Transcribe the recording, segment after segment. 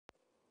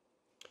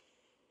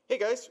Hey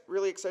guys,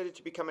 really excited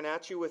to be coming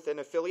at you with an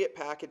affiliate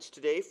package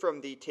today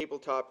from the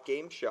Tabletop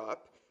Game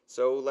Shop.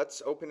 So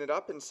let's open it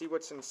up and see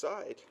what's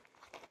inside.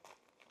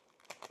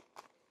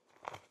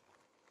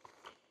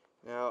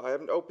 Now, I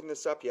haven't opened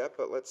this up yet,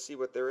 but let's see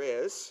what there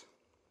is.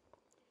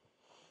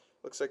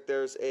 Looks like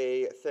there's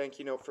a thank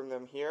you note from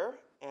them here,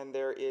 and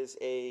there is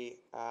a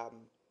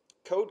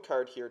code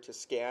card here to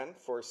scan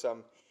for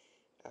some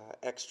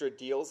extra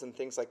deals and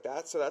things like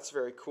that. So that's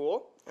very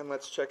cool. And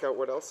let's check out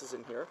what else is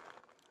in here.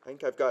 I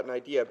think I've got an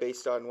idea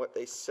based on what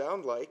they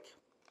sound like.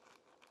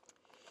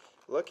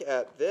 Look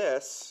at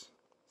this.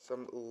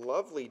 Some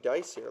lovely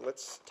dice here.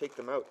 Let's take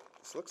them out.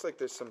 This looks like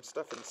there's some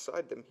stuff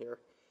inside them here.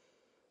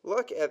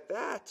 Look at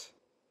that.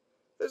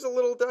 There's a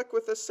little duck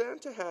with a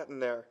Santa hat in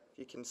there, if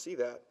you can see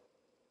that.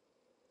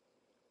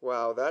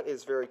 Wow, that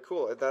is very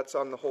cool. That's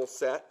on the whole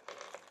set.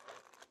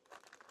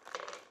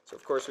 So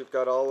of course we've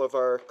got all of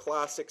our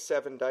classic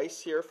 7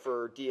 dice here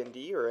for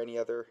D&D or any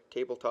other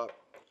tabletop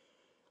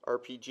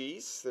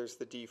RPGs. There's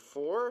the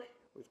D4,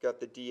 we've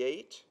got the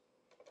D8,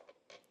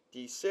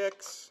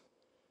 D6,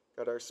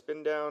 got our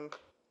spin down,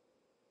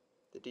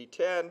 the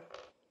D10,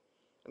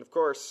 and of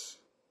course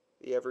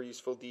the ever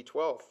useful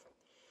D12.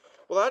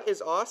 Well, that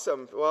is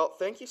awesome. Well,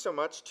 thank you so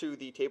much to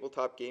the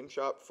Tabletop Game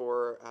Shop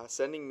for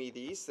sending me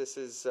these. This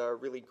is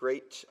really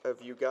great of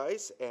you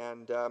guys,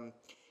 and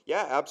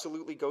yeah,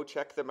 absolutely go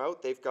check them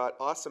out. They've got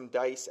awesome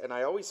dice, and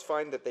I always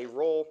find that they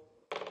roll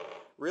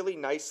really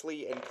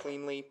nicely and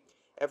cleanly.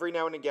 Every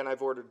now and again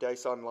I've ordered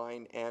dice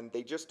online and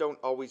they just don't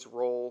always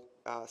roll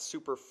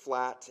super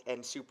flat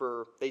and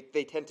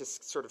they tend to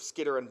sort of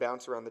skitter and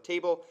bounce around the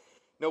table.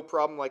 No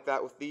problem like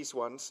that with these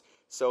ones.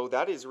 So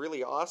that is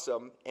really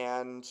awesome,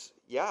 and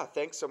yeah,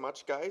 thanks so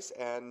much guys,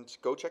 and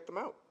go check them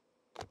out.